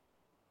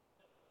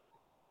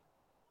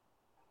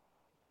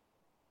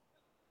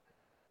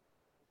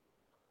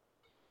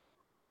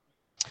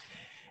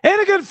And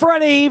a good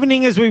Friday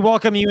evening as we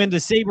welcome you into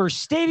Sabre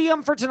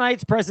Stadium for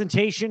tonight's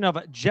presentation of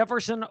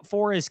Jefferson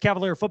Forest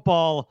Cavalier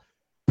football,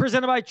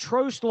 presented by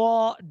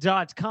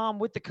TrostLaw.com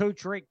with the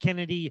coach Rick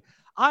Kennedy.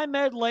 I'm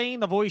Ed Lane,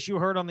 the voice you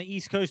heard on the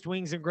East Coast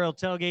Wings and Grill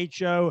Tailgate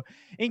Show.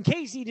 In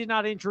case he did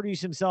not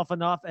introduce himself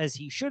enough as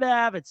he should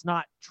have, it's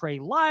not Trey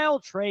Lyle.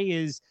 Trey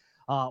is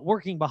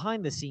working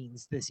behind the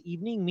scenes this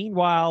evening.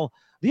 Meanwhile,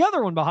 the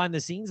other one behind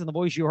the scenes and the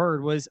voice you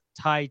heard was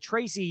Ty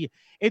Tracy.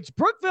 It's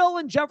Brookville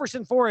and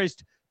Jefferson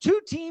Forest, two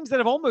teams that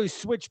have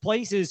almost switched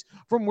places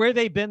from where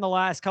they've been the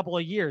last couple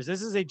of years.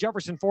 This is a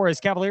Jefferson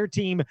Forest Cavalier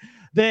team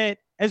that,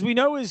 as we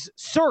know, is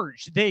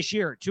surged this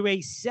year to a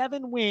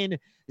 7-win,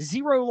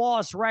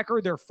 0-loss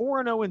record. They're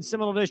 4-0 in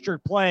Seminole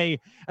District play.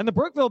 And the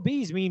Brookville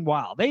Bees,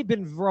 meanwhile, they've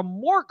been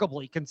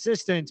remarkably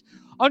consistent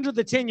under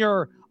the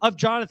tenure of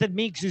Jonathan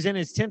Meeks, who's in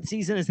his 10th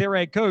season as their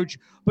head coach,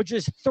 but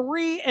just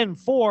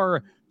 3-4,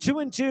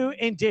 2-2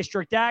 in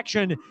district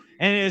action.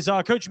 And as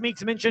Coach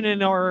Meeks mentioned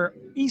in our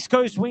East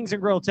Coast Wings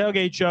and Grill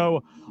Tailgate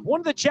Show, one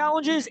of the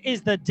challenges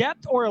is the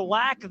depth or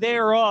lack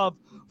thereof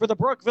for the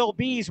Brookville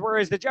Bees,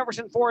 whereas the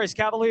Jefferson Forest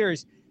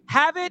Cavaliers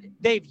have it,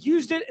 they've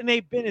used it, and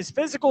they've been as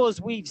physical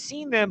as we've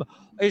seen them,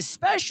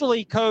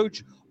 especially,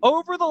 Coach,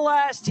 over the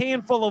last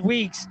handful of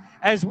weeks,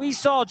 as we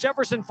saw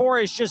Jefferson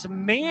Forest just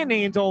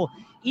manhandle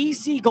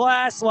EC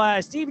Glass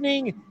last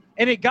evening,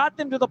 and it got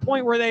them to the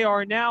point where they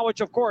are now,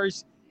 which, of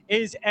course,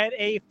 is at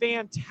a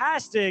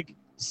fantastic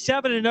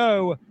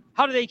 7-0.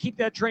 How do they keep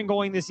that trend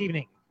going this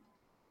evening?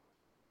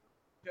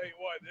 Tell you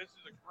what, this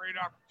is a great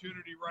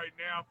opportunity right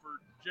now for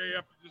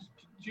JF to just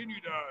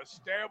continue to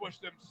establish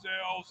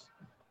themselves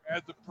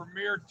as the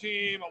premier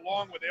team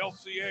along with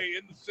LCA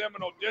in the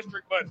Seminole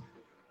District. But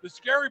the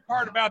scary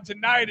part about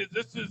tonight is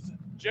this is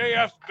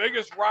JF's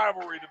biggest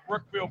rivalry, the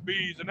Brookville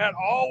Bees, and that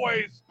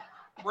always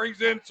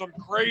brings in some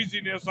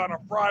craziness on a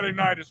Friday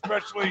night,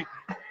 especially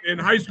in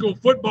high school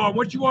football.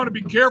 What you want to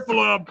be careful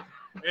of,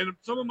 and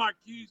some of my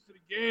keys to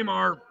the game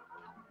are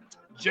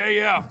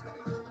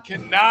JF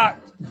cannot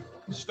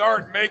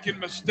start making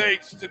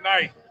mistakes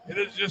tonight. It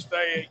is just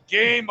a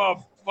game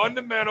of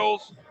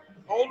fundamentals,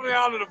 holding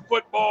on to the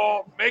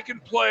football, making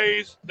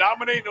plays,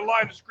 dominating the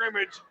line of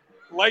scrimmage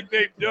like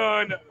they've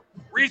done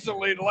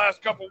recently in the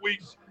last couple of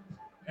weeks,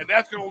 and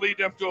that's going to lead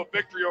them to a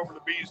victory over the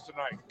Bees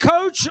tonight.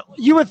 Coach,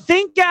 you would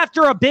think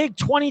after a big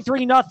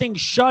 23-0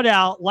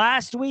 shutout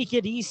last week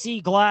at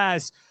EC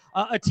Glass,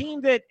 a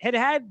team that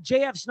had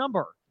JF's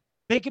number,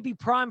 they could be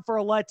primed for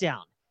a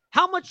letdown.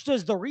 How much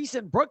does the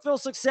recent Brookville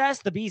success,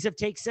 the Bees have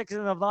taken 6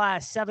 of the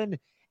last 7,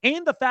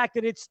 and the fact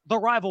that it's the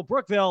rival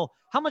Brookville,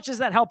 how much does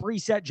that help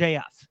reset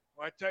JF?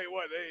 Well, I tell you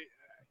what,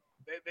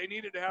 they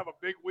needed to have a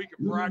big week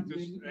of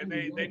practice, and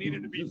they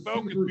needed to be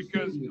focused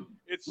because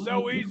it's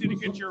so easy to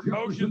get your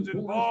emotions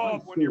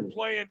involved when you're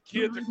playing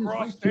kids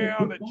across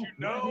town that you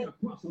know,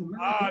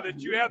 that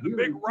you have the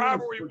big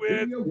rivalry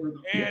with,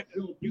 and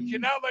you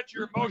cannot let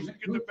your emotions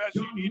get the best.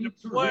 You need to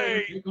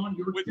play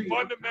with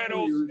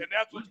fundamentals, and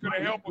that's what's going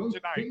to help them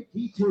tonight.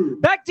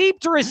 Back deep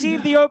to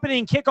receive the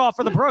opening kickoff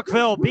for the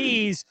Brookville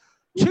Bees.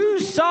 2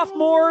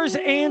 sophomores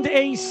and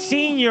a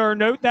senior.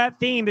 Note that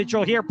theme that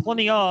you'll hear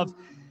plenty of,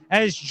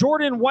 as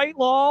Jordan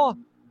Whitelaw,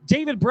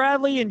 David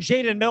Bradley, and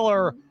Jaden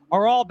Miller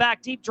are all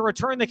back deep to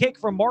return the kick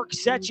from Mark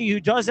Secchi,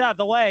 who does have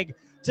the leg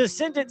to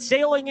send it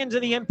sailing into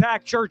the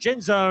Impact Church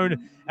end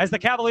zone as the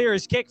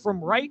Cavaliers kick from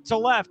right to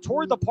left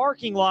toward the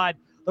parking lot.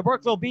 The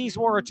Brookville Bees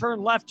will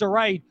return left to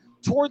right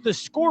toward the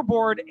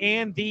scoreboard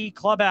and the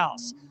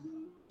clubhouse.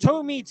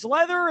 Toe meets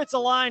leather. It's a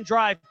line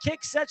drive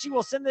kick. Secchi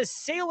will send this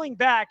sailing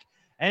back,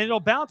 and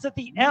it'll bounce at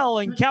the L,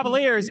 and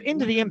Cavaliers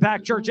into the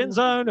Impact Church end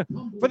zone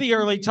for the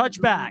early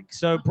touchback.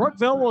 So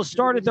Brookville will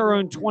start at their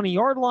own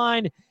 20-yard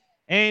line,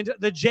 and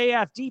the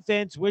JF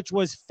defense, which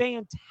was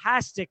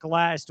fantastic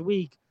last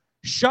week,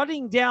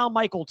 shutting down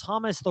Michael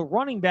Thomas, the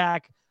running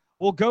back,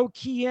 will go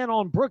key in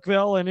on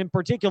Brookville, and in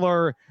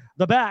particular,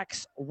 the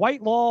backs,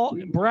 Whitelaw,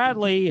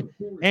 Bradley,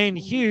 and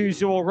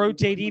Hughes, who will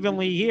rotate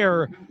evenly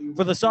here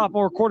for the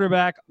sophomore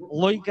quarterback,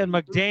 Lincoln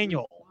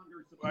McDaniel.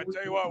 I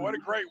tell you what a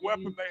great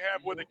weapon they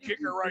have with a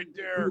kicker right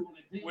there,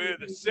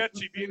 with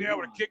Secchi being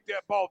able to kick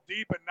that ball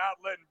deep and not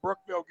letting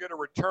Brookville get a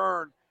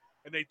return.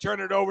 And they turn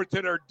it over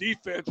to their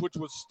defense, which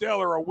was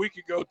stellar a week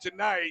ago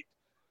tonight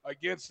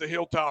against the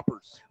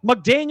Hilltoppers.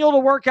 McDaniel to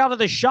work out of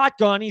the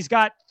shotgun. He's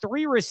got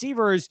 3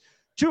 receivers.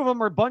 2 of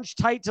them are bunched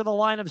tight to the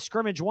line of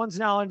scrimmage. One's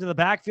now into the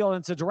backfield,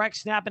 and it's a direct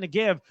snap and a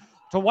give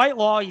to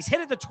Whitelaw. He's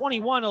hit at the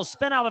 21. He'll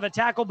spin out of a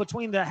tackle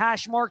between the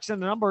hash marks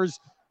and the numbers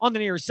on the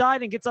near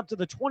side and gets up to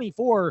the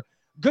 24.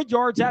 Good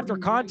yards after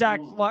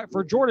contact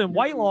for Jordan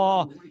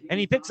Whitelaw, and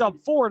he picks up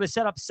 4 to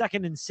set up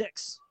 2nd and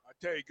 6. I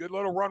tell you, good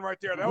little run right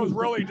there. That was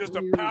really just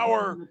a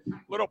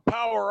little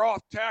power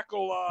off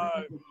tackle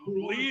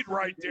lead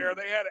right there.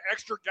 They had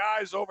extra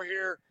guys over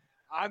here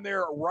on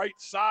their right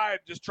side,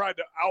 just tried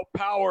to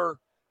outpower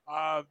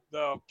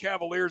the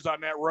Cavaliers on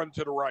that run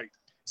to the right.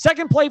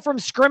 Second play from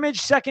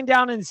scrimmage, 2nd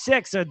down and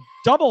 6. A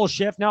double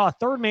shift, now a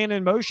third man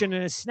in motion,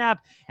 and a snap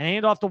and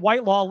handoff to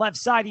Whitelaw left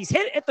side. He's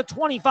hit at the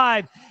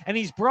 25, and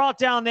he's brought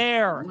down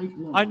there.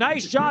 A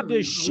nice job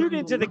to shoot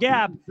into the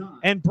gap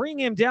and bring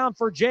him down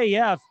for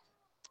JF,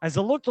 as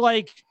it looked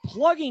like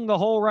plugging the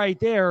hole right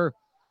there.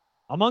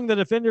 Among the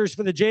defenders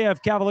for the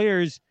JF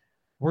Cavaliers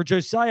were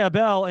Josiah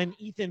Bell and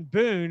Ethan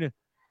Boone,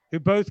 who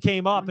both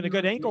came up, and a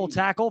good ankle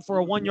tackle for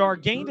a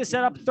 1-yard gain to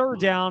set up 3rd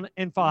down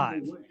and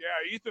 5.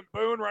 Yeah, Ethan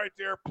Boone right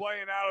there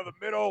playing out of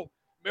the middle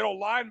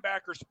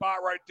linebacker spot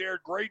right there.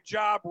 Great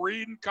job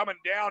reading, coming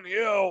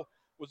downhill,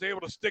 was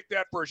able to stick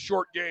that for a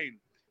short gain.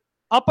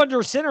 Up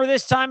under center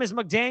this time is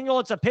McDaniel.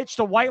 It's a pitch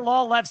to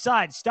Whitelaw left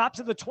side. Stops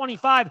at the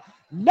 25.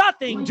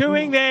 Nothing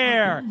doing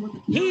there.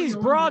 He's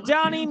brought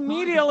down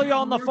immediately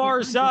on the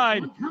far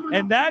side.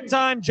 And that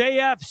time,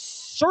 JF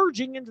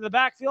surging into the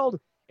backfield.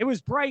 It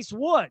was Bryce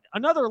Wood,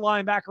 another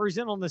linebacker, who's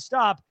in on the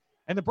stop.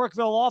 And the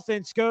Brookville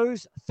offense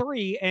goes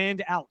 3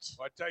 and out.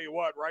 Well, I tell you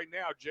what, right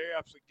now,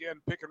 JF's again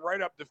picking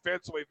right up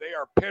defensively. They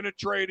are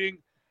penetrating.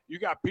 You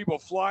got people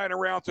flying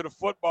around to the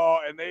football,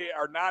 and they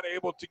are not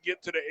able to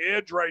get to the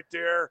edge right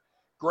there.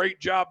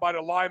 Great job by the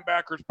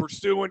linebackers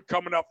pursuing,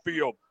 coming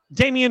upfield.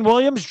 Damian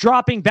Williams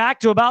dropping back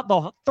to about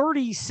the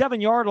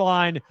 37-yard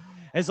line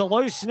as a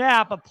low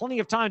snap, but plenty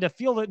of time to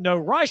field it. No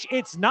rush.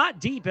 It's not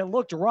deep. It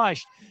looked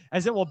rushed,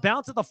 as it will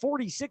bounce at the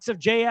 46 of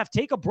JF,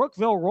 take a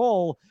Brookville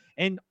roll,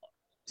 and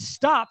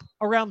stop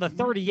around the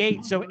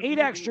 38. So 8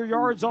 extra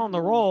yards on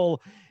the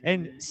roll,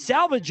 and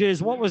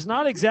salvages what was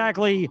not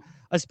exactly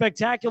a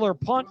spectacular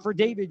punt for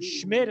David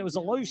Schmidt. It was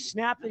a low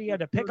snap that he had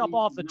to pick up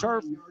off the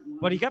turf,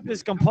 but he kept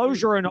his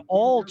composure, and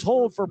all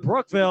told for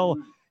Brookville,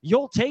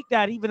 you'll take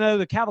that even though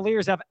the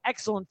Cavaliers have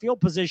excellent field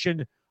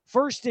position.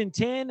 1st and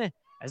 10,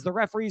 as the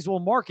referees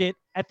will mark it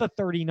at the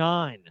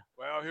 39.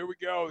 Well, here we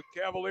go.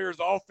 The Cavaliers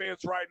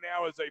offense right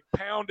now is a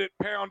pounded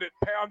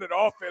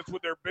offense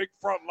with their big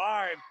front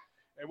line,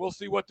 and we'll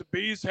see what the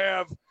Bees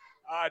have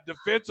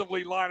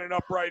defensively lining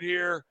up right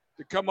here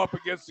to come up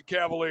against the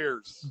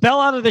Cavaliers. Bell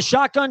out of the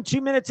shotgun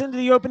 2 minutes into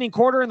the opening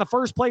quarter, and the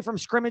first play from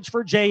scrimmage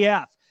for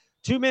JF.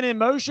 2 men in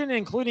motion,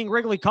 including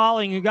Wrigley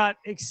Colling, who got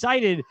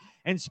excited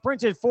and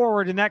sprinted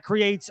forward, and that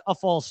creates a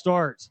false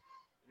start.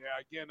 Yeah,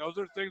 again, those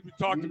are the things we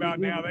talked about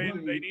now. They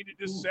need to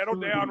just settle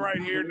down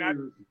right here, not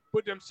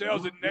put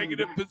themselves in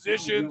negative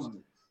positions.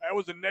 That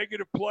was a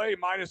negative play,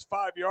 minus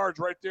 5 yards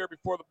right there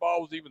before the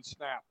ball was even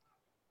snapped.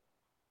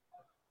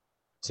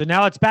 So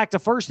now it's back to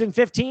 1st and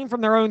 15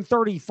 from their own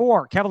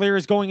 34.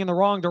 Cavaliers going in the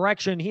wrong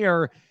direction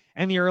here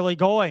in the early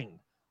going.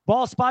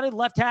 Ball spotted,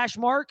 left hash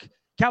mark.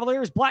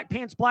 Cavaliers, black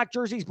pants, black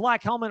jerseys,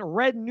 black helmet,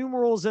 red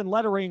numerals and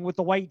lettering with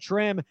the white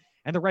trim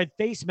and the red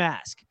face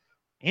mask.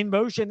 In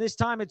motion, this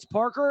time it's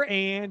Parker,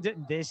 and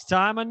this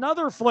time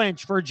another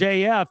flinch for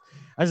JF,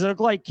 as it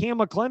looked like Cam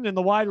McClendon,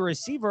 the wide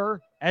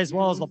receiver, as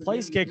well as the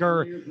place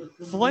kicker,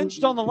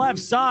 flinched on the left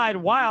side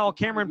while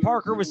Cameron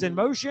Parker was in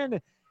motion.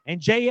 And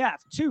JF,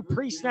 2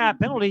 pre-snap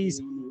penalties,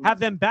 have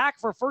them back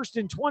for 1st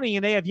and 20,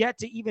 and they have yet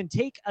to even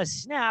take a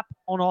snap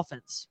on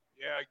offense.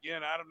 Yeah,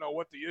 again, I don't know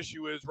what the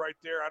issue is right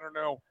there. I don't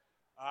know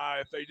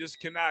if they just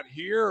cannot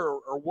hear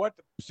or what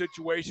the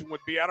situation would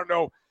be. I don't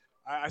know.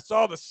 I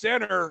saw the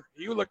center.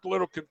 He looked a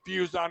little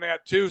confused on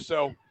that too.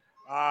 So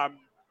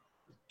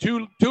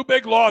two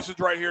big losses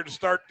right here to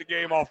start the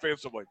game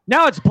offensively.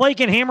 Now it's Blake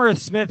and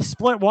Hammersmith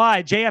split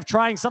wide. JF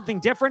trying something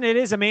different. It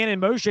is a man in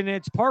motion, and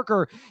it's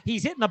Parker.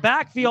 He's hitting the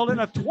backfield in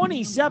a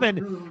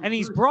 27, and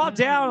he's brought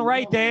down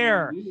right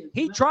there.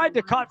 He tried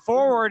to cut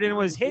forward and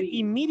was hit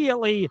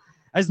immediately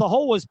as the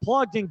hole was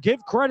plugged. And give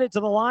credit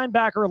to the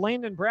linebacker,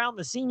 Landon Brown,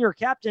 the senior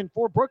captain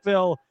for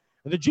Brookville,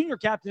 the junior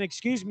captain,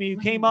 who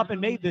came up and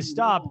made this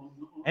stop.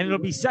 And it'll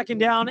be 2nd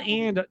down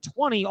and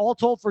 20, all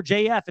told for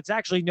JF. It's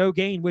actually no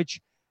gain,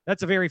 which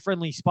that's a very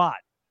friendly spot.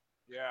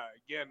 Yeah,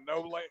 again,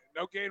 no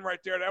gain right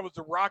there. That was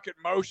the rocket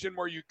motion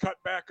where you cut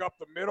back up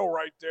the middle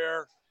right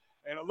there.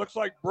 And it looks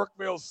like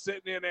Brookville's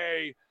sitting in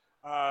a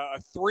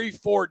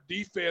 3-4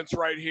 defense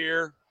right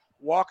here,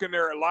 walking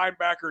their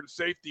linebacker and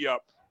safety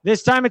up.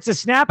 This time it's a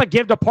snap, a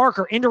give to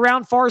Parker. End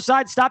around far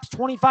side, stops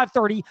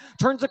 25-30,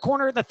 turns the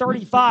corner at the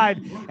 35,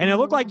 and it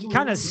looked like he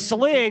kind of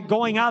slid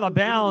going out of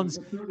bounds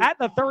at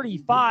the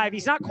 35.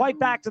 He's not quite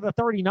back to the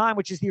 39,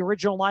 which is the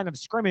original line of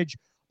scrimmage,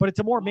 but it's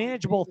a more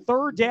manageable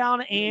 3rd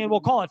down, and we'll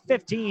call it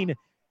 15.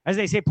 As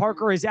they say,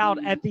 Parker is out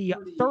at the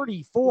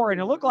 34, and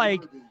it looked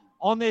like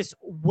on this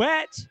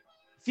wet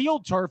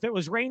field turf, it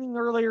was raining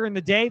earlier in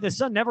the day. The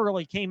sun never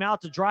really came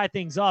out to dry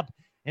things up,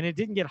 and it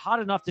didn't get hot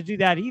enough to do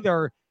that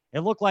either. It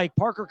looked like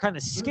Parker kind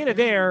of skidded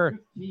there,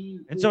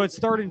 and so it's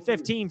 3rd and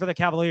 15 for the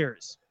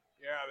Cavaliers.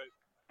 Yeah,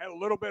 they had a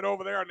little bit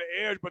over there on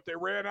the edge, but they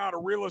ran out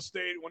of real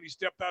estate when he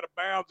stepped out of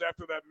bounds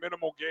after that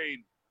minimal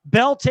gain.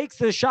 Bell takes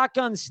the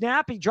shotgun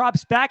snap. He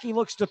drops back. He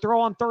looks to throw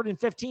on 3rd and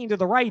 15 to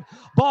the right.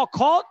 Ball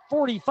caught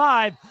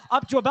 45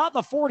 up to about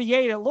the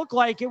 48. It looked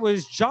like it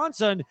was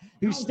Johnson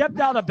who stepped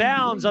out of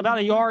bounds about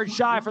a yard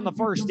shy from the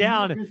 1st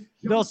down.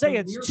 They'll say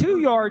it's 2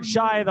 yards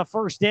shy of the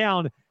 1st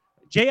down.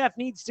 JF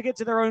needs to get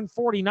to their own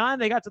 49.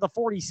 They got to the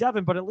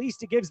 47, but at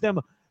least it gives them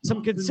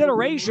some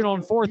consideration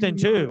on 4th and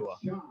 2.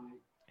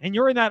 And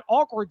you're in that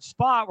awkward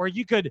spot where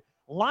you could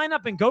line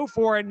up and go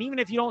for it, and even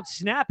if you don't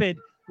snap it,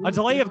 a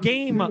delay of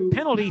game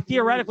penalty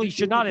theoretically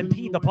should not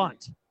impede the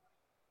punt.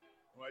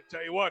 Well, I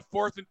tell you what,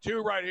 4th and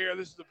 2 right here.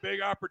 This is a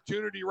big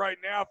opportunity right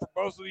now for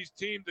both of these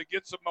teams to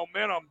get some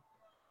momentum.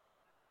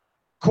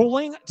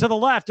 Cooling to the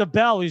left of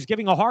Bell, who's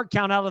giving a hard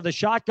count out of the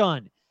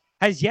shotgun.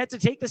 Has yet to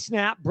take the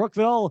snap.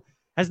 Brookville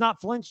has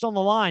not flinched on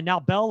the line. Now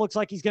Bell looks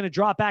like he's going to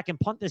drop back and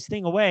punt this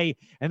thing away,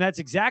 and that's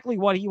exactly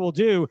what he will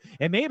do.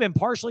 It may have been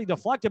partially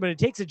deflected, but it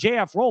takes a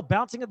JF roll,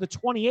 bouncing at the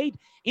 28,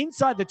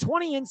 inside the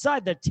 20,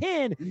 inside the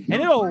 10, and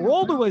it'll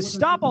roll to a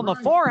stop on the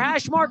far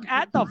hash mark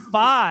at the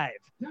 5.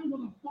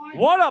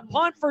 What a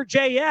punt for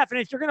JF, and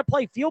if you're going to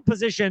play field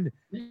position,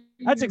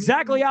 that's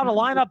exactly how to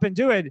line up and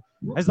do it,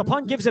 as the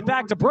punt gives it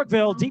back to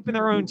Brookville deep in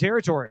their own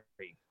territory.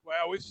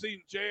 Well, we've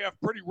seen JF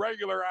pretty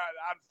regular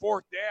on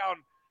 4th down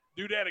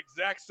do that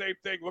exact same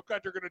thing. Look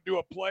like they're going to do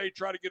a play,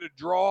 try to get a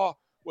draw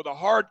with a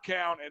hard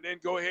count, and then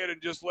go ahead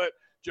and just let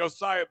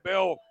Josiah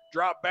Bell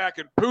drop back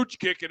and pooch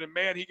kick it. And,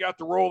 man, he got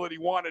the roll that he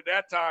wanted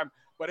that time.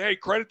 But, hey,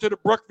 credit to the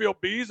Brookville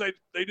Bees.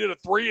 They did a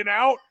 3 and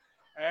out.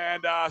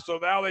 And so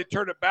now they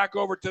turn it back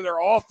over to their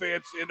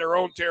offense in their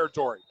own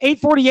territory.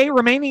 8:48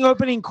 remaining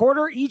opening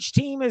quarter. Each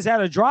team is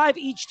at a drive,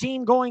 each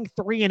team going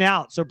 3 and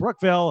out. So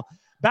Brookville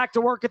back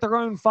to work at their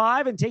own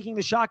 5 and taking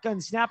the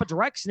shotgun snap. A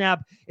direct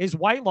snap is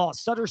Whitelaw.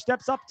 Sutter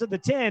steps up to the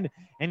 10,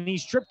 and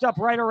he's tripped up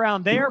right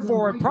around there.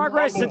 Forward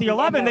progress to the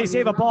 11. They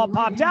say the ball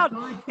popped out.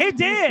 It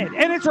did,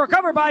 and it's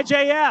recovered by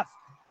JF.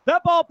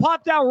 That ball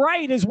popped out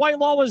right as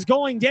Whitelaw was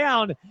going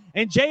down,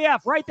 and JF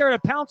right there to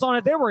pounce on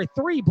it. There were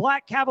 3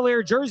 black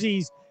Cavalier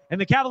jerseys,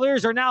 and the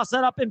Cavaliers are now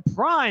set up in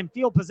prime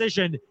field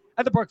position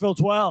at the Brookville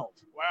 12.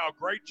 Wow,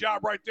 great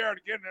job right there. And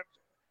again,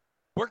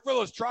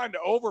 Brookville is trying to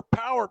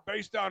overpower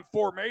based on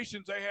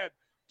formations. They had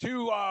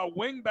 2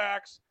 wing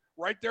backs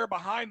right there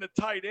behind the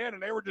tight end,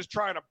 and they were just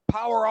trying to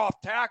power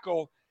off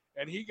tackle,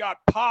 and he got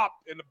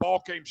popped, and the ball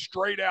came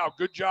straight out.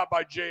 Good job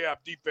by JF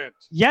defense.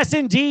 Yes,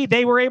 indeed.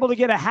 They were able to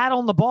get a hat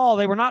on the ball.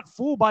 They were not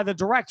fooled by the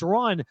direct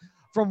run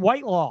from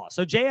Whitelaw.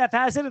 So JF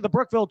has it at the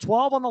Brookville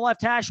 12 on the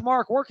left hash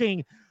mark,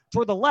 working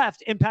toward the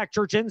left Impact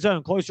Church end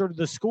zone, closer to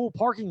the school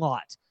parking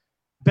lot.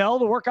 Bell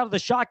to work out of the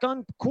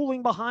shotgun,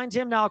 Cooling behind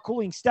him. Now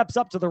Cooling steps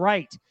up to the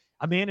right.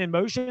 A man in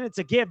motion. It's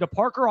a give to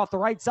Parker off the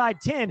right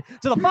side, 10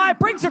 to the 5,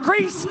 breaks a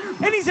crease,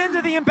 and he's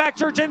into the Impact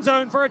Church end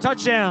zone for a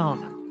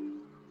touchdown.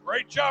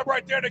 Great job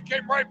right there. They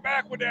came right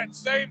back with that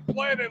same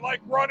play. They like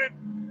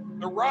running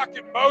the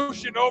rocket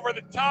motion over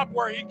the top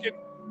where he can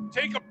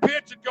take a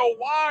pitch and go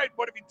wide,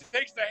 but if he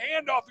takes the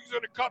handoff, he's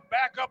going to cut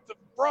back up the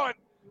front,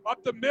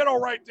 up the middle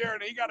right there,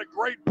 and he got a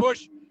great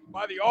push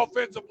by the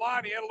offensive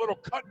line. He had a little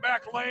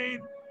cutback lane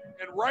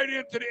and right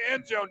into the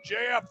end zone.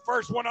 JF,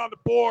 first one on the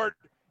board,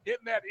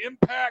 hitting that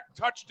impact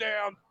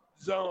touchdown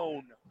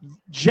zone.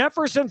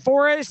 Jefferson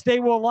Forest, they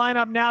will line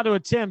up now to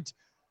attempt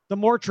the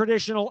more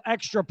traditional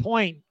extra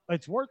point.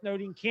 It's worth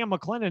noting Cam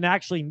McLennan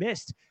actually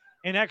missed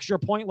an extra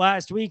point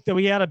last week, though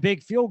he had a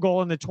big field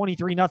goal in the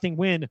 23-0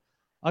 win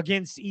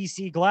against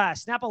EC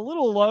Glass. Snap a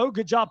little low.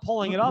 Good job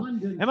pulling it up.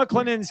 And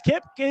McLennan's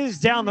kick is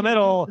down the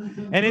middle.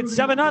 And it's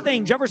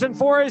 7-0. Jefferson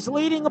Forest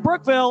leading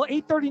Brookville.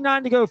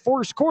 8:39 to go,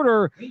 first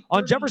quarter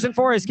on Jefferson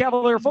Forest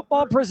Cavalier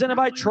football, presented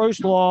by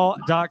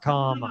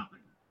TrostLaw.com.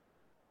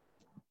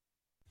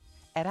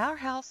 At our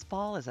house,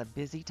 fall is a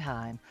busy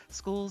time.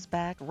 School's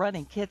back,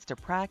 running kids to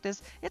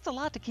practice. It's a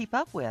lot to keep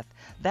up with.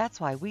 That's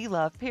why we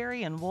love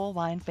Perry and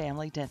Woolwine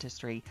Family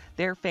Dentistry.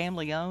 They're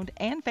family-owned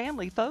and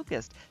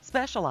family-focused,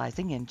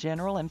 specializing in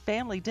general and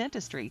family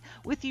dentistry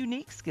with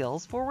unique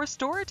skills for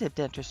restorative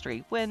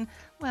dentistry when,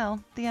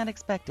 well, the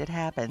unexpected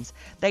happens.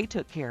 They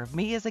took care of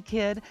me as a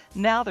kid.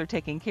 Now they're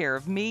taking care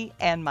of me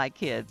and my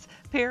kids.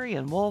 Perry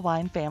and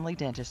Woolwine Family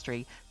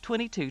Dentistry,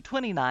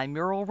 2229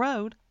 Murrell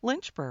Road,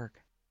 Lynchburg.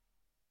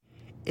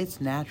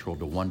 It's natural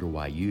to wonder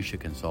why you should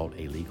consult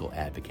a legal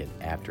advocate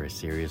after a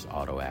serious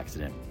auto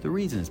accident. The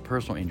reason is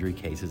personal injury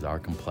cases are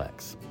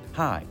complex.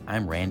 Hi,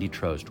 I'm Randy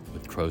Trost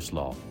with Trost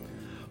Law.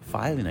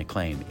 Filing a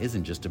claim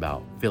isn't just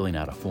about filling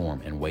out a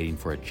form and waiting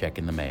for a check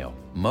in the mail.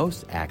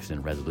 Most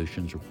accident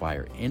resolutions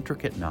require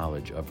intricate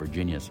knowledge of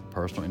Virginia's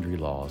personal injury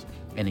laws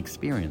and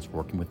experience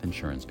working with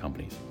insurance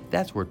companies.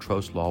 That's where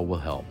Trost Law will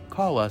help.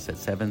 Call us at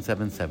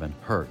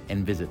 777-HURT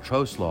and visit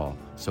Trost Law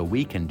so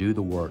we can do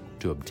the work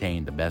to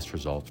obtain the best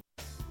results.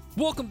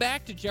 Welcome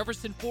back to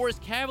Jefferson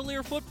Forest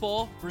Cavalier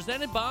football,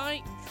 presented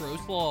by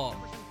Trost Law.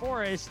 Jefferson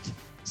Forest,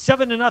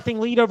 7-0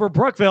 lead over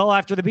Brookville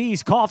after the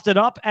Bees coughed it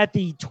up at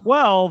the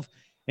 12.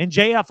 And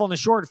JF on the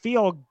short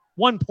field,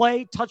 one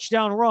play,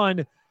 touchdown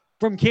run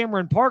from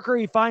Cameron Parker.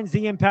 He finds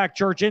the Impact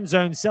Church end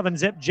zone,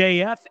 7-zip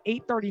JF.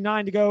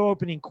 8:39 to go,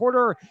 opening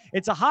quarter.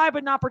 It's a high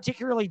but not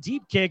particularly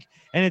deep kick,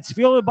 and it's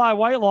fielded by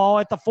Whitelaw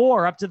at the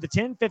 4, up to the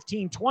 10,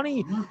 15,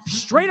 20,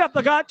 straight up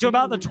the gut to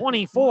about the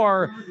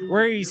 24,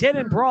 where he's hit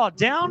and brought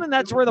down, and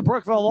that's where the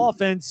Brookville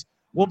offense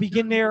will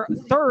begin their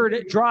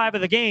third drive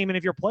of the game. And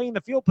if you're playing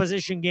the field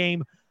position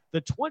game,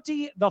 the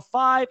 20, the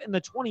 5, and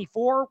the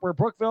 24, where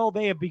Brookville,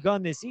 they have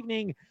begun this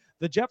evening.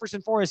 The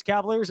Jefferson Forest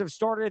Cavaliers have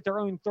started at their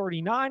own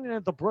 39 and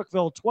at the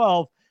Brookville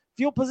 12.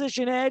 Field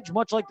position edge,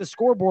 much like the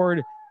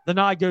scoreboard, the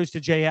nod goes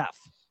to JF.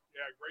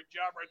 Yeah, great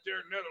job right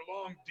there. Another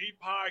long, deep,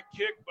 high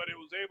kick, but it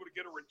was able to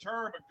get a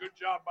return. But good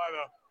job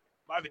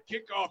by the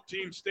kickoff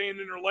team staying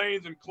in their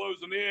lanes and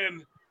closing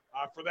in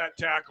for that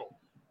tackle.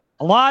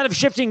 A lot of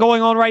shifting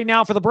going on right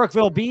now for the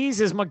Brookville Bees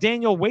as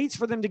McDaniel waits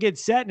for them to get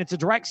set, and it's a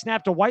direct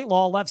snap to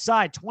Whitelaw, left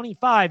side,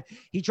 25.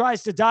 He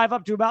tries to dive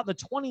up to about the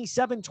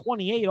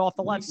 27-28 off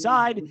the left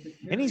side,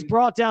 and he's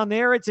brought down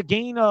there. It's a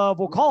gain of,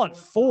 we'll call it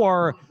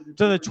 4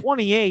 to the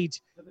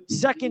 28.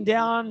 Second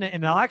down,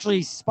 and they'll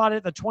actually spot it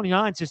at the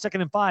 29, so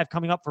 2nd and 5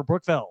 coming up for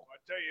Brookville. I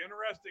tell you,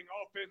 interesting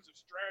offensive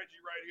strategy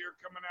right here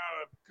coming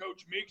out of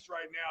Coach Meeks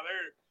right now.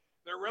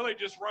 They're really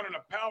just running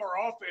a power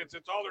offense.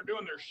 That's all they're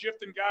doing. They're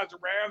shifting guys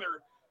around.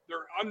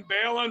 They're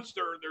unbalanced.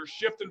 They're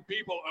shifting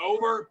people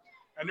over,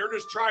 and they're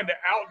just trying to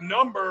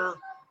outnumber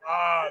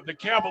the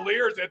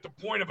Cavaliers at the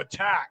point of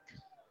attack.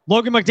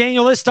 Logan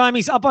McDaniel this time,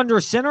 he's up under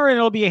center, and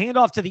it'll be a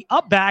handoff to the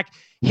up back.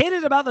 Hit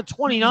it about the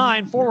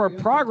 29. Forward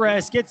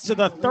progress gets to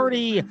the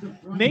 30,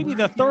 maybe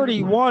the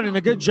 31, and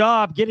a good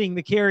job getting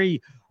the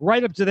carry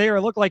right up to there.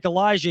 It looked like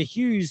Elijah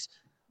Hughes,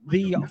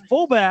 the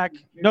fullback.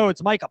 No,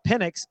 it's Micah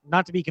Penix,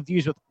 not to be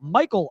confused with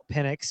Michael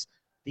Penix,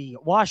 the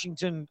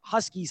Washington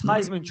Huskies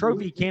Heisman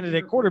Trophy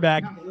candidate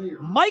quarterback.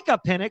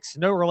 Micah Penix,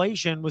 no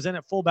relation, was in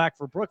at fullback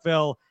for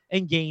Brookville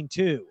and gained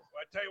 2. Well,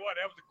 I tell you what,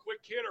 that was a quick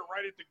hitter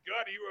right at the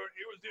gut. He was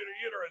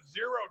either a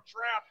zero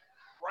trap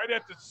right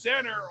at the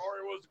center, or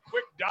it was a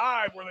quick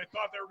dive where they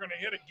thought they were going to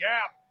hit a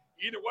gap.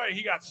 Either way,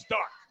 he got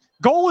stuck.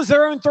 Goal is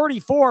their own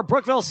 34.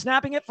 Brookville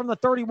snapping it from the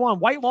 31.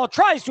 Whitelaw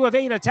tries to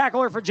evade a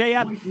tackler for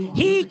JF.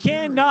 He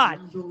cannot.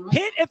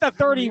 Hit at the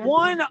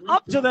 31,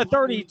 up to the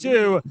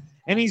 32,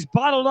 and he's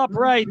bottled up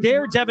right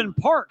there. Devin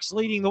Parks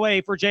leading the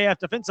way for JF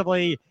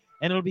defensively,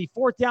 and it'll be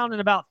 4th down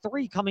and about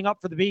 3 coming up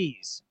for the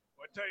Bees.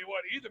 Tell you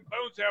what, Ethan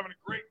Bone's having a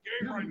great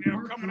game right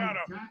now, coming out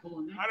of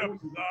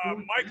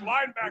Mike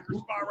linebacker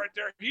spot right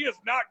there. He is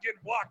not getting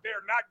blocked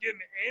there, not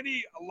getting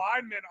any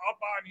alignment up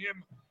on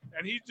him,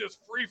 and he's just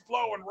free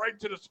flowing right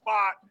to the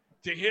spot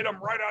to hit him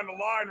right on the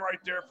line right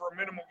there for a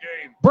minimal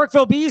gain.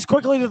 Brookville Bees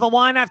quickly to the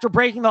line after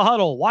breaking the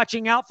huddle.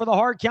 Watching out for the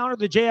hard counter,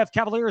 the JF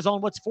Cavaliers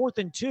on what's 4th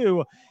and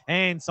 2,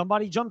 and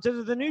somebody jumped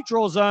into the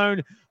neutral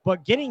zone,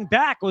 but getting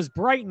back was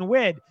Brighton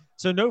Witt,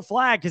 so no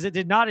flag because it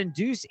did not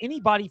induce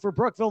anybody for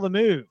Brookville to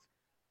move.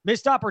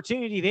 Missed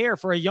opportunity there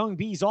for a young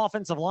Bees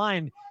offensive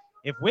line.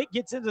 If Witt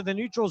gets into the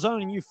neutral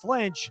zone and you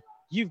flinch,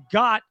 you've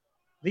got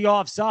the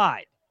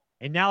offside.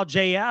 And now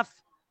JF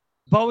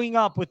bowing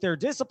up with their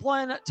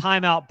discipline.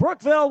 Timeout.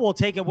 Brookville will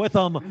take it with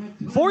them.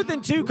 4th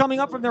and 2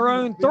 coming up from their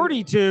own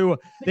 32.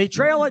 They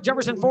trail at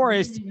Jefferson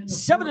Forest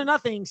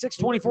 7-0,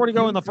 6:24 to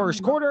go in the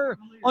first quarter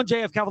on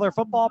JF Cavalier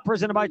Football,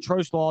 presented by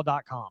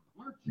TrostLaw.com.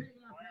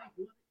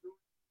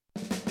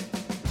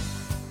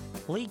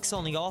 Leaks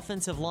on the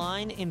offensive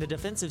line, in the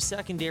defensive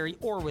secondary,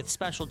 or with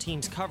special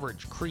teams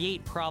coverage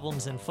create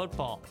problems in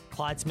football.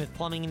 Clyde Smith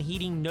Plumbing and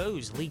Heating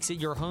knows leaks at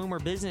your home or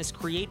business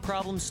create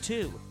problems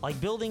too, like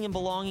building and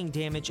belonging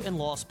damage and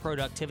lost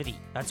productivity.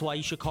 That's why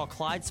you should call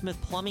Clyde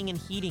Smith Plumbing and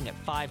Heating at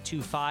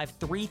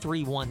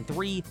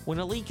 525-3313 when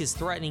a leak is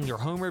threatening your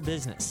home or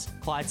business.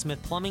 Clyde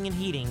Smith Plumbing and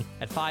Heating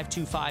at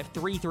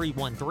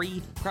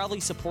 525-3313, proudly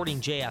supporting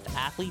JF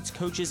athletes,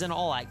 coaches, and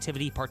all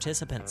activity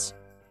participants.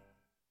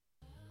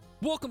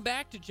 Welcome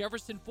back to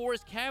Jefferson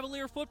Forest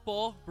Cavalier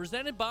Football,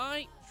 presented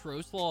by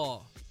Trost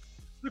Law.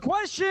 The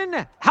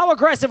question, how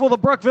aggressive will the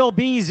Brookville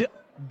Bees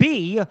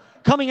be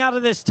coming out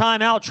of this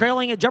timeout,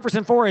 trailing at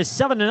Jefferson Forest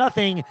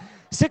 7-0,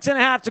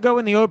 6.5 to go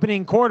in the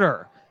opening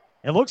quarter.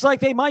 It looks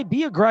like they might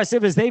be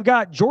aggressive as they've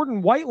got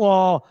Jordan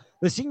Whitelaw,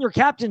 the senior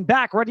captain,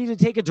 back ready to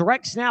take a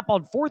direct snap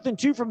on 4th and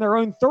 2 from their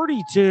own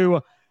 32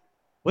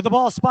 with the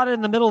ball spotted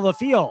in the middle of the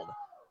field.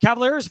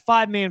 Cavaliers,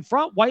 5-man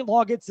front.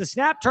 Whitelaw gets the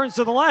snap, turns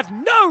to the left.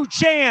 No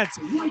chance.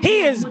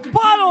 He is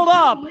bottled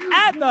up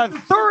at the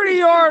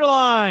 30-yard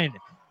line.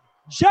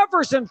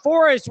 Jefferson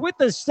Forest with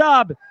the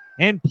stub,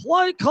 and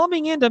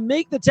coming in to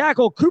make the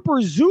tackle,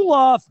 Cooper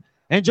Zuloff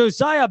and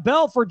Josiah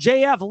Bell for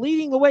JF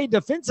leading the way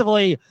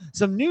defensively.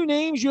 Some new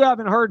names you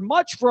haven't heard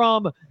much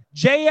from.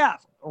 JF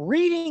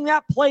reading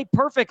that play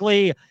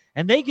perfectly,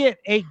 and they get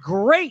a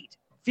great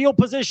field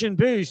position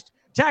boost,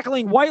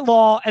 tackling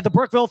Whitelaw at the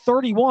Brookville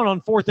 31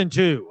 on 4th and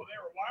 2. Well,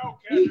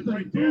 they were wildcatting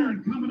right there,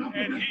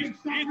 and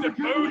Ethan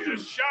Boone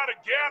just shot a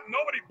gap.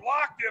 Nobody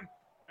blocked him,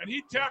 and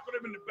he tackled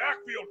him in the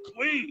backfield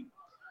clean.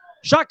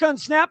 Shotgun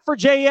snap for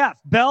JF.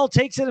 Bell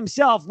takes it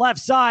himself. Left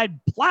side,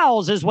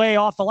 plows his way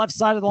off the left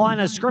side of the line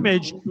of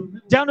scrimmage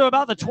down to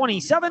about the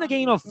 27, a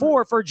gain of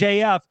 4 for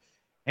JF.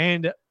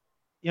 And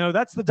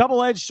that's the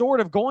double-edged sword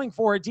of going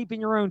for it deep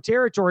in your own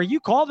territory. You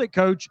called it,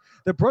 Coach.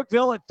 The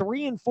Brookville at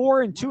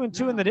 3-4 and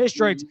 2-2 in the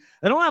district.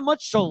 They don't have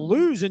much to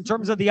lose in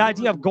terms of the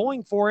idea of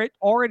going for it,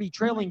 already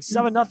trailing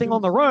 7-0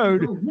 on the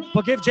road,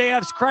 but give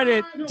JF's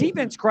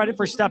defense credit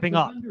for stepping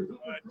up. I tell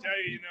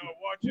you,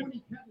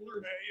 watching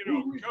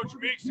Coach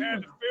Meeks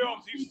had the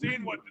films. He's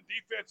seen what the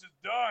defense has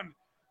done.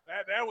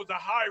 That was a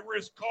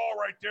high-risk call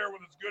right there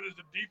with as good as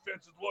the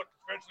defense has looked,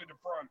 especially the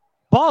front.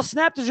 Ball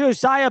snapped to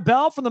Josiah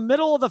Bell from the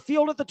middle of the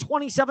field at the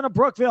 27 of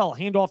Brookville.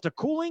 Handoff to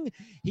Cooling.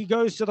 He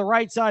goes to the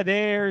right side.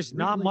 There's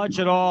not much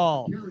at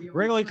all.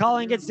 Wrigley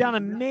Colling gets down to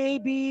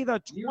maybe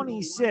the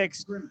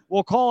 26.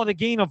 We'll call it a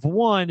gain of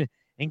 1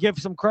 and give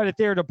some credit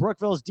there to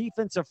Brookville's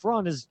defensive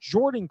front as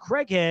Jordan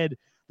Craighead,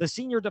 the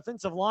senior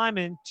defensive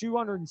lineman,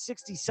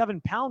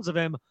 267 pounds of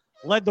him,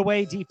 led the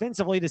way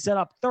defensively to set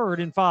up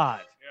 3rd and 5.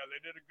 Yeah,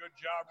 they did a good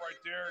job right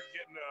there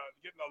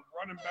getting a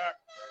running back.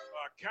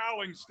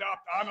 Cowling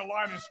stopped on the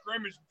line of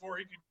scrimmage before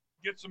he could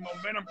get some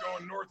momentum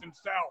going north and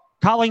south.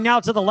 Colling now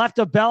to the left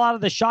of Bell out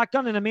of the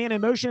shotgun and a man in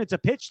motion. It's a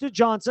pitch to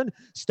Johnson.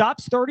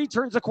 Stops 30,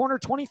 turns the corner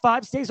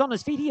 25, stays on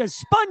his feet. He is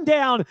spun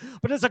down,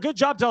 but does a good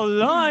job to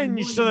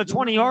lunge to the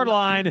 20-yard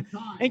line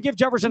and give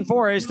Jefferson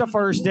Forest a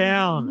first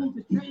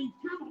down.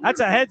 That's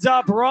a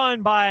heads-up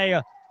run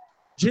by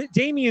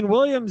Damian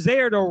Williams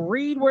there to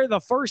read where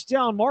the first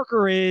down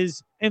marker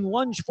is and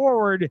lunge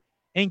forward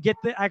and get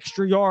the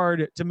extra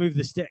yard to move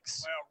the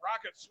sticks. Well,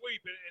 rocket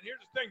sweep. And here's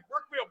the thing.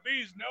 Brookville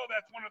Bees know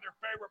that's one of their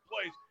favorite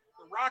plays.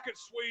 The rocket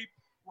sweep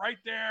right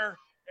there,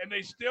 and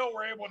they still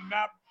were able to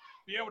not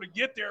be able to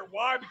get there.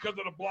 Why? Because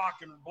of the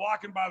blocking.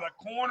 Blocking by the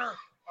corner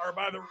or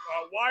by the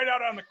wide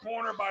out on the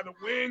corner, by the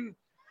wing,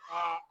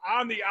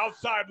 on the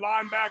outside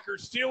linebacker,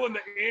 sealing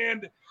the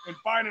end and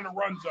finding a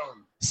run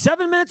zone.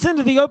 7 minutes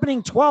into the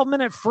opening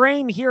 12-minute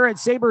frame here at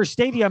Sabre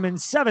Stadium, and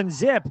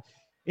 7-zip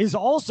is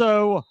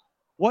also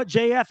what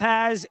JF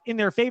has in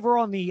their favor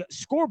on the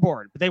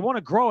scoreboard, but they want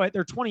to grow it.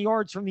 They're 20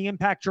 yards from the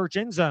Impact Church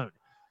end zone.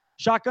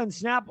 Shotgun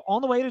snap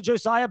on the way to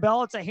Josiah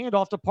Bell. It's a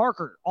handoff to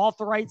Parker. Off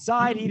the right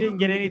side, he didn't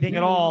get anything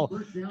at all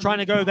trying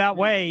to go that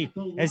way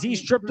as he's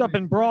tripped up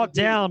and brought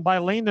down by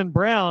Landon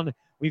Brown.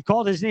 We've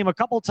called his name a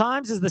couple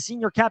times as the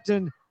senior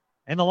captain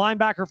and the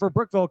linebacker for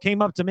Brookville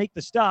came up to make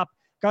the stop.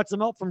 Got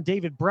some help from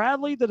David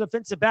Bradley, the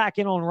defensive back,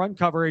 in on run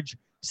coverage.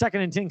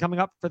 2nd and 10 coming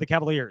up for the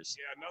Cavaliers.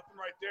 Yeah, nothing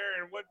right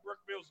there. And what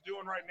Brookville's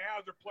doing right now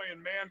is they're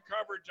playing man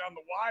coverage on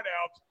the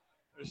wideouts.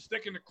 They're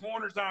sticking the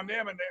corners on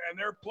them, and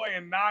they're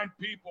playing 9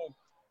 people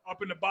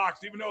up in the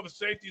box. Even though the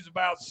safety's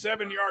about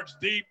 7 yards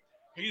deep,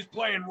 he's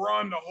playing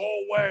run the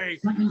whole way.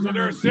 So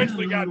they're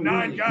essentially got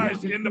 9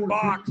 guys in the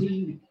box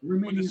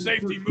with the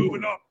safety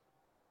moving up.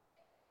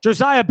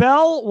 Josiah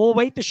Bell will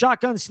wait the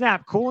shotgun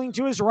snap. Cooling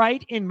to his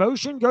right. In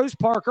motion goes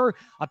Parker.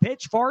 A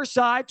pitch far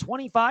side.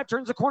 25.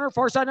 Turns the corner.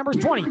 Far side numbers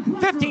 20,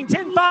 15,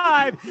 10,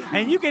 5.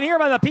 And you can hear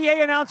by the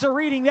PA announcer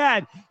reading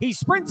that. He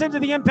sprints into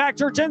the Impact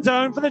Church end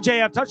zone for the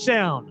JF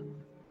touchdown.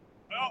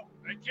 Well,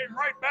 they came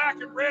right back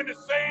and ran the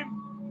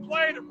same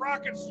play. The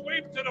rocket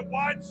sweep to the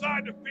wide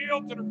side of the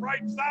field, to the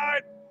right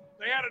side.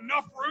 They had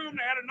enough room.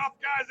 They had enough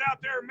guys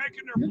out there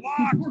making their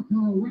blocks.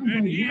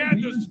 And he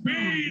had the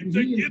speed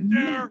to get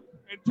there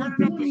and turn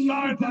it up the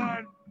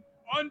sideline,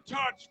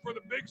 untouched for the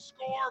big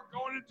score,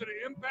 going into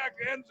the Impact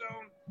end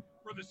zone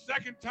for the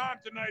 2nd time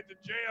tonight, the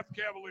JF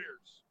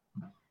Cavaliers.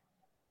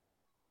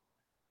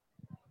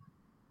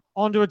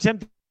 On to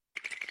attempt.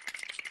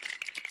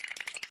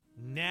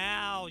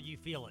 Now you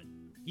feel it.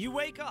 You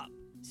wake up,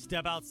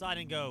 step outside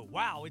and go,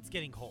 wow, it's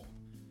getting cold.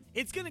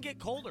 It's going to get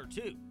colder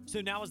too.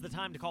 So now is the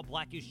time to call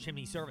Black Goose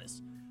Chimney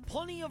Service.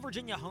 Plenty of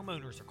Virginia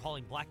homeowners are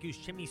calling Black Goose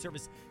Chimney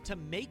Service to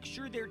make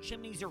sure their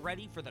chimneys are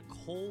ready for the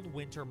cold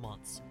winter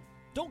months.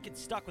 Don't get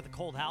stuck with a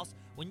cold house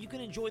when you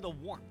can enjoy the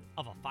warmth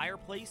of a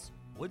fireplace,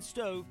 wood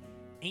stove,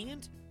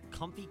 and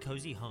comfy,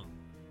 cozy home.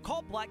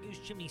 Call Black Goose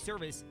Chimney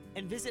Service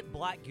and visit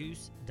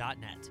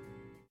blackgoose.net.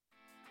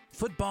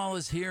 Football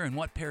is here, and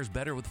what pairs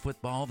better with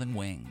football than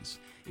wings?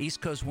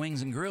 East Coast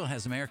Wings & Grill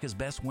has America's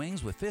best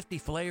wings with 50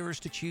 flavors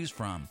to choose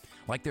from,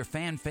 like their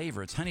fan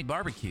favorites, Honey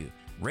Barbecue,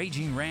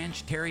 Raging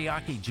Ranch,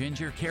 Teriyaki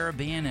Ginger,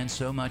 Caribbean, and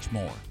so much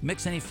more.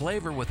 Mix any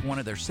flavor with one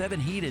of their 7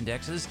 heat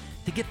indexes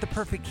to get the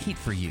perfect heat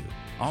for you.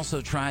 Also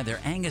try their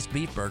Angus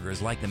beef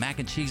burgers like the mac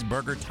and cheese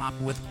burger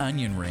topped with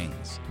onion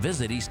rings.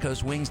 Visit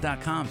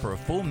eastcoastwings.com for a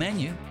full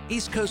menu.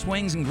 East Coast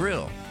Wings &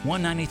 Grill,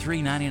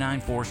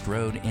 19399 Forest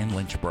Road in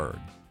Lynchburg.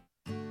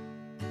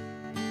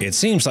 It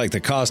seems like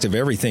the cost of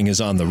everything is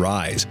on the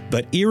rise,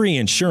 but Erie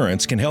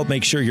Insurance can help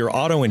make sure your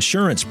auto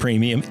insurance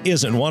premium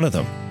isn't one of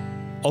them.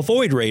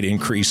 Avoid rate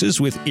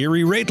increases with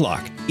Erie Rate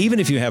Lock. Even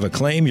if you have a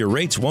claim, your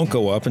rates won't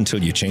go up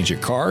until you change your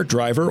car,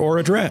 driver, or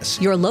address.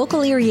 Your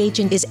local Erie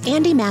agent is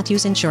Andy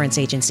Matthews Insurance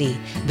Agency.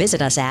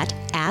 Visit us at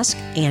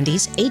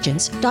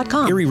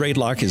askandysagents.com. Erie Rate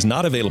Lock is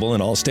not available in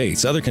all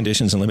states. Other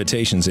conditions and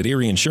limitations at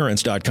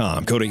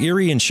erieinsurance.com. Go to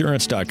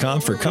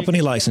erieinsurance.com for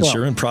company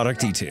licensure and product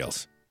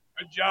details.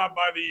 Good job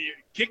by the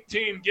kick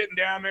team getting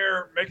down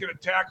there, making a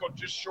tackle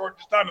just short,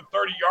 just on the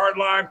 30-yard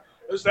line.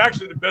 This is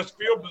actually the best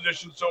field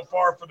position so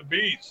far for the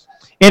Bees.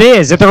 It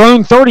is. At their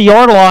own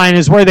 30-yard line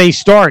is where they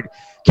start.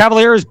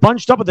 Cavaliers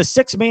bunched up with a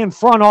 6-man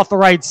front off the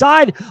right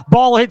side.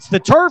 Ball hits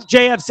the turf.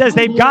 JF says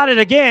they've got it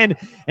again,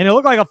 and it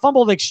looked like a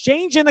fumbled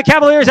exchange, and the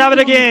Cavaliers have it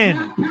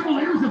again.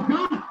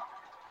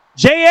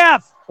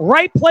 JF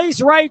right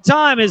place, right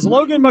time, as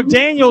Logan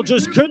McDaniel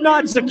just could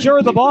not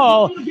secure the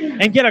ball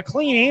and get a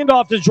clean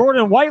handoff to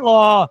Jordan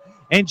Whitelaw.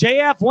 And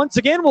JF once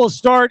again will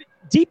start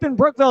deep in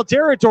Brookville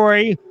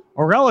territory,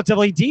 or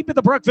relatively deep at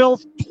the Brookville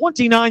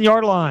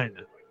 29-yard line.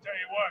 Tell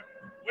you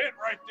what, Witt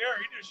right there,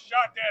 he just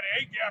shot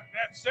that A-gap.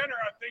 That center,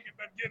 I think, has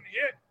been getting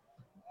hit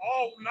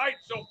all night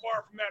so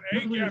far from that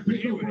A-gap,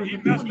 and he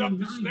messed up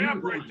the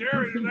snap right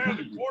there, and then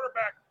the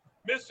quarterback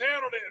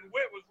mishandled it, and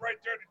Witt was right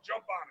there to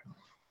jump on it.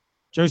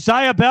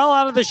 Josiah Bell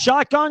out of the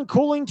shotgun,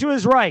 cooling to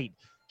his right.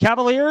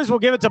 Cavaliers will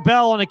give it to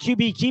Bell on a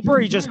QB keeper.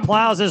 He just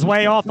plows his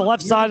way off the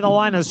left side of the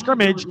line of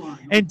scrimmage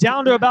and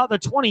down to about the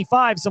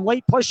 25. Some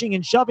late pushing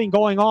and shoving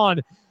going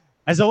on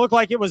as it looked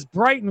like it was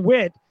Brighton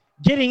Witt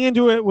getting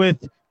into it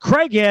with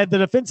Craighead, the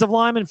defensive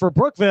lineman for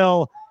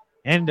Brookville.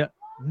 And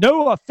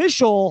no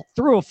official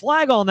threw a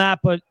flag on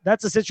that, but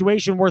that's a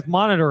situation worth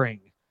monitoring.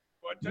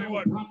 Well,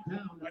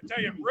 I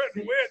tell you,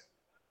 Britton Witt,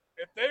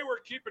 if they were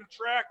keeping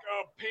track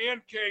of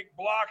pancake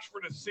blocks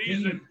for the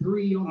season,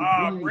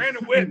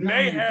 Brandon Witt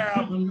may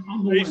have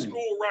a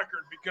school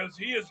record because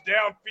he is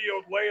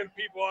downfield laying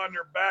people on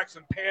their backs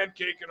and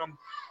pancaking them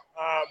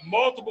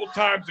multiple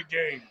times a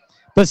game.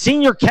 The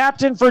senior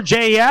captain for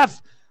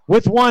JF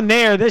with one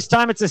there. This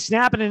time it's a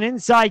snap and an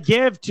inside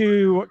give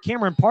to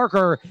Cameron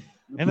Parker.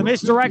 And the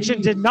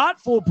misdirection did not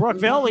fool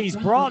Brookville. He's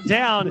brought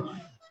down,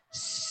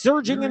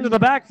 surging into the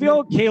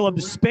backfield,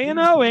 Caleb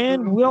Spano,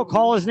 and we'll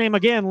call his name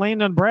again,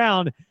 Landon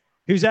Brown,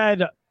 who's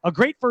had a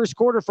great first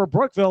quarter for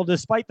Brookville,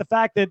 despite the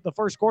fact that the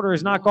first quarter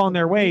has not gone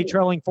their way,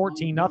 trailing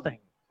 14-0. Well, I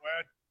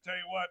tell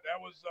you what,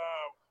 that was,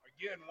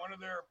 again, one of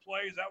their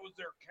plays. That was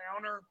their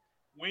counter,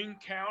 wing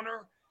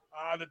counter,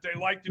 that they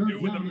like to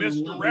do with a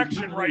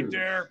misdirection right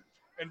there.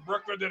 And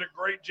Brookville did a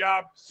great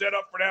job set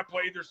up for that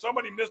play. Either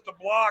somebody missed a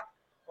block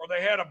or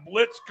they had a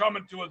blitz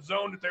coming to a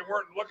zone that they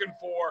weren't looking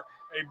for,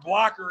 a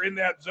blocker in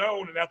that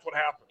zone, and that's what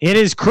happened. It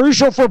is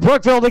crucial for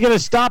Brookville to get a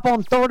stop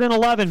on 3rd and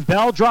 11.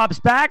 Bell drops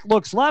back,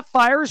 looks left,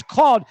 fires,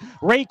 called.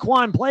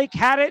 Raekwon Blake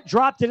had it,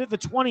 dropped it at the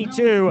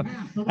 22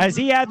 as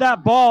he had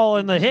that ball,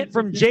 and the hit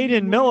from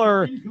Jaden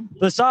Miller,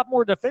 the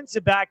sophomore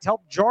defensive back,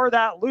 helped jar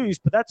that loose,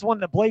 but that's one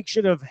that Blake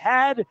should have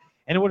had,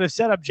 and it would have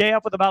set up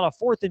JF with about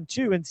a 4th and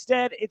 2.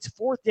 Instead, it's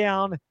 4th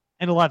down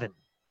and 11.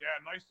 Yeah,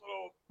 nice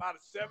little, about a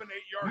 7-8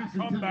 yard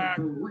comeback.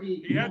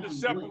 He had the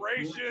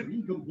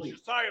separation.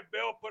 Josiah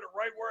Bell put it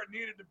right where it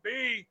needed to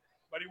be,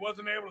 but he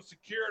wasn't able to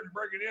secure it and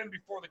bring it in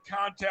before the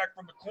contact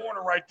from the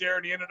corner right there,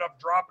 and he ended up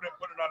dropping it and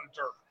putting it on the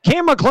turf.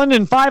 Cam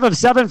McClendon, 5 of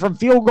 7 from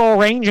field goal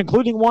range,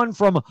 including one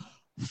from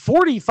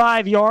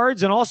 45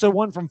 yards and also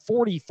one from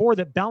 44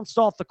 that bounced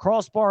off the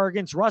crossbar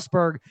against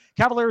Rustburg.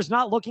 Cavaliers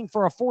not looking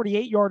for a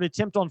 48-yard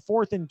attempt on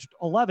 4th and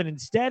 11.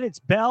 Instead, it's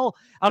Bell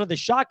out of the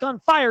shotgun,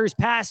 fires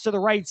pass to the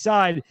right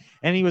side,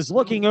 and he was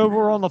looking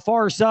over on the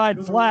far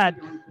side flat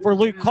for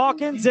Luke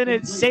Calkins, and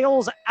it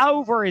sails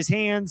over his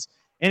hands,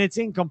 and it's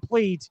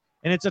incomplete,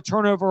 and it's a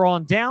turnover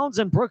on downs,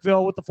 and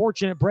Brookville with the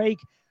fortunate break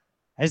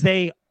as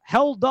they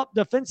held up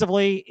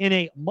defensively in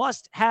a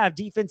must-have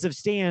defensive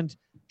stand,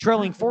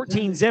 trailing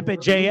 14-zip at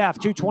JF,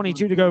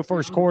 2:22 to go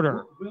first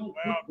quarter. Well,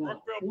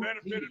 Brookville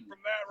benefited from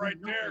that right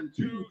there.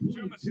 Two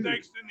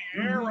mistakes in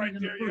the air right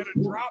there. You had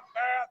a drop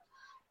pass,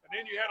 and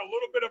then you had a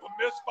little bit of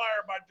a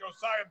misfire by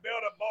Josiah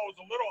Bell. That ball was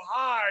a little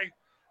high.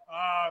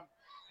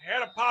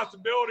 Had a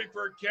possibility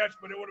for a catch,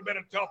 but it would have been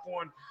a tough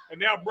one.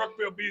 And now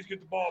Brookville Bees get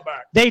the ball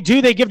back. They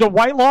do. They give to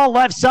Whitelaw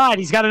left side.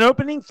 He's got an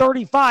opening,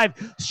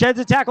 35. Sheds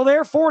a tackle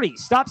there, 40.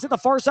 Stops at the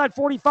far side,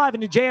 45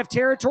 into JF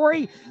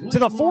territory. To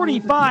the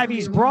 45,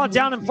 he's brought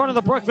down in front of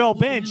the Brookville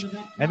bench.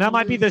 And that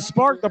might be the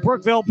spark the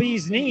Brookville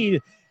Bees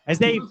need as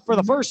they, for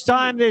the first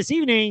time this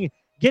evening,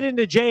 get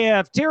into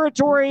JF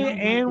territory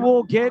and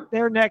will get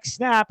their next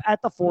snap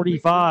at the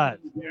 45.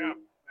 Yeah.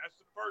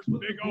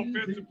 First big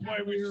offensive play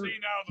we've seen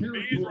out of the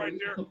Bees right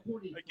there.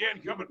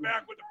 Again, coming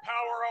back with the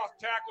power off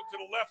tackle to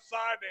the left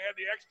side. They had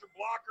the extra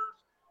blockers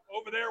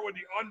over there with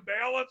the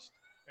unbalanced,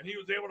 and he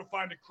was able to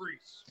find the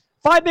crease.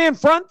 5-man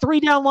front, 3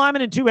 down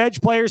linemen, and 2 edge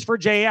players for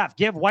JF.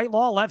 Give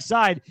Whitelaw left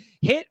side,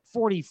 hit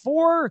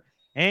 44,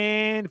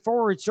 and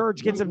forward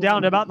surge gets him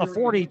down to about the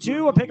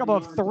 42, a pickup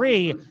of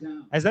 3.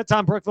 As that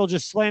time Brookville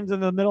just slammed in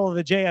the middle of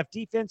the JF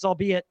defense,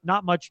 albeit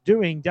not much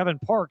doing. Devin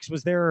Parks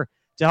was there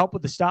to help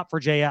with the stop for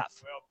JF.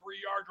 Well, 3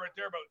 yards right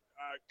there, but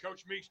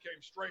Coach Meeks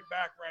came straight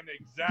back, ran the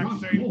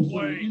exact same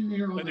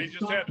play that they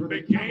just had the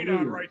big gain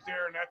on right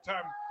there, and that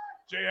time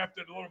JF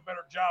did a little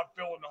better job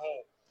filling the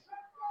hole.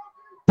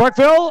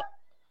 Brookville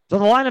to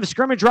the line of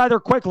scrimmage rather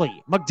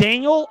quickly.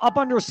 McDaniel up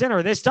under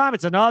center. This time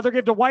it's another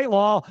give to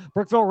Whitelaw.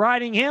 Brookville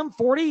riding him.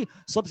 40,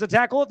 slips the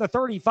tackle at the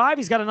 35.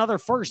 He's got another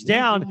first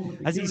down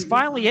as he's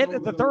finally hit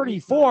at the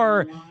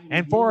 34,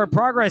 and forward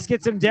progress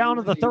gets him down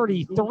to the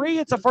 33.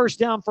 It's a first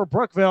down for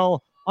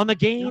Brookville on the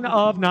gain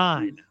of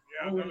 9.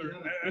 Yeah,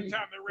 that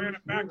time they ran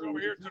it back over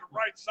here to the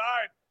right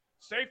side.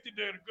 Safety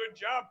did a good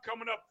job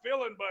coming up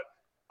filling, but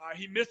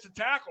he missed the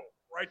tackle.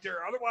 right there.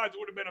 Otherwise, it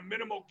would have been a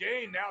minimal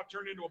gain. Now it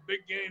turned into a big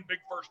gain, big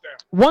first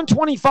down.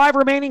 1:25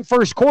 remaining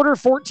first quarter,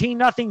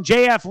 14-0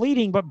 JF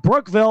leading, but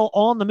Brookville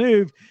on the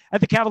move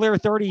at the Cavalier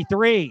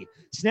 33.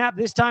 Snap,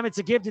 this time it's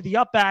a give to the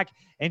up back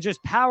and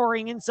just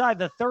powering inside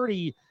the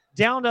 30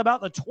 down to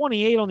about the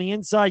 28 on the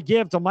inside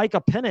give to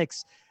Micah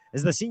Penix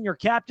as the senior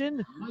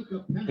captain,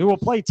 who will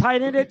play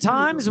tight end at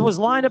times, was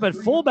lined up at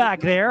fullback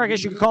there. I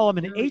guess you could call him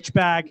an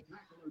H-back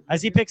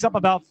as he picks up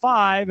about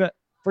 5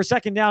 for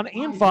second down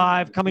and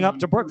 5 coming up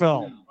to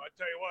Brookville. I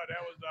tell you what,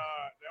 that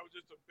was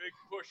just a big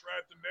push right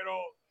at the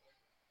middle.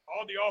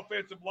 All the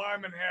offensive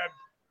linemen had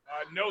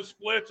no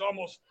splits,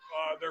 almost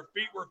their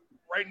feet were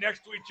right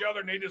next to each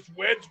other, and they just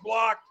wedge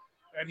blocked,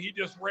 and he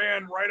just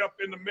ran right up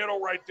in the middle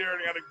right there,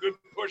 and he had a good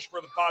push for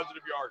the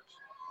positive yards.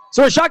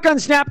 So a shotgun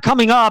snap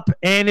coming up,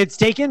 and it's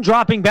taken,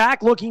 dropping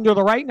back, looking to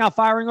the right, now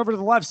firing over to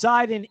the left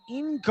side, and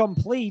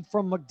incomplete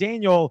from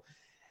McDaniel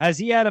as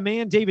he had a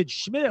man, David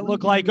Schmidt, it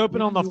looked like,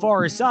 open on the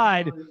far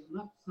side,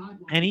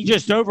 and he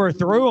just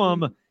overthrew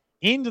him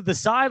into the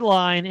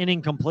sideline and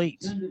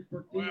incomplete.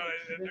 Well,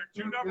 they're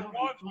two number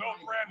ones, both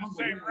ran the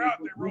same route.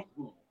 They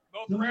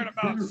both ran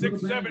about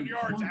 6-7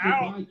 yards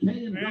out, and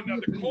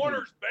the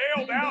corners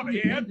bailed out. He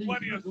had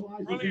plenty of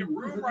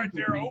room right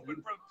there open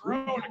for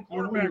the throw, and the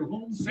quarterback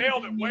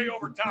sailed it way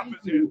over top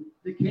his head.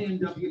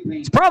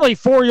 It's probably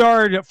 4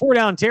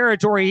 down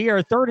territory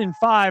here, 3rd and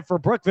 5 for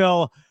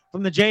Brookville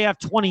from the JF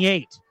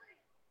 28.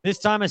 This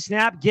time a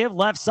snap, give,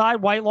 left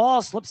side,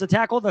 Whitelaw slips the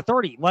tackle at the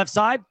 30. Left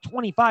side,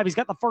 25. He's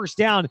got the first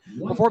down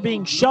before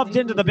being shoved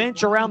into the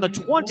bench around the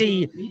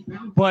 20,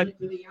 but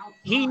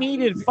he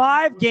needed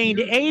 5, gained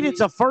 8. It's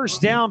a first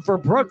down for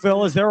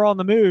Brookville as they're on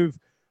the move,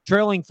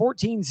 trailing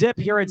 14-zip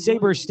here at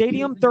Sabres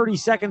Stadium, 30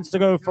 seconds to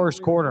go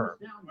first quarter.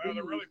 Well,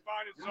 they're really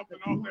finding something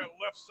off that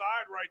left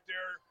side right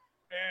there,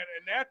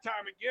 and that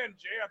time, again,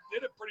 JF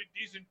did a pretty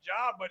decent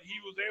job, but he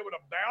was able to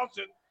bounce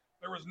it.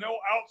 There was no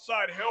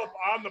outside help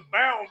on the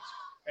bounce,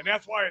 and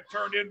that's why it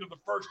turned into the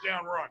first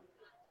down run.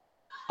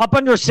 Up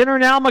under center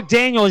now,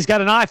 McDaniel. He's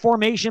got an I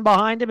formation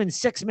behind him and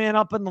 6 men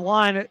up in the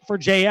line for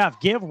JF.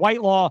 Give,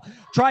 Whitelaw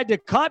tried to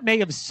cut, may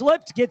have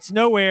slipped, gets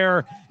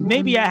nowhere,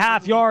 maybe a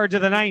half yard to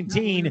the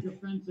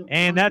 19,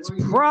 and that's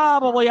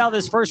probably how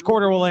this first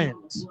quarter will end.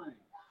 That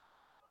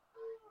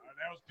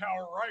was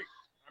power right.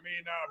 I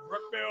mean,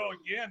 Brookville,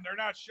 again, they're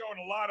not showing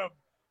a lot of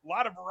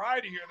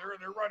variety here.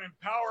 They're running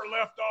power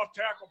left off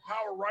tackle,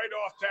 power right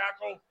off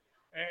tackle,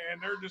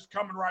 and they're just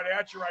coming right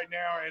at you right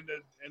now. And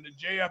the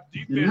JF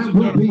defense has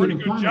done a pretty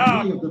good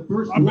job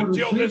up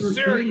until this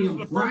series. This is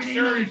the first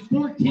series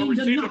where we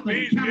see the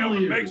Bees be able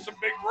to make some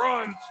big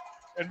runs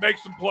and make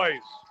some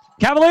plays.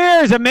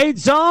 Cavaliers have made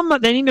some.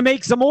 They need to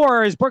make some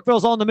more as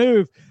Brookville's on the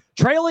move.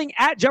 Trailing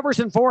at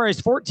Jefferson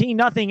Forest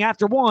 14-0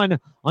 after 1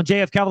 on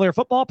JF Cavalier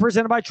Football,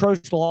 presented by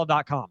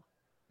TrostLaw.com.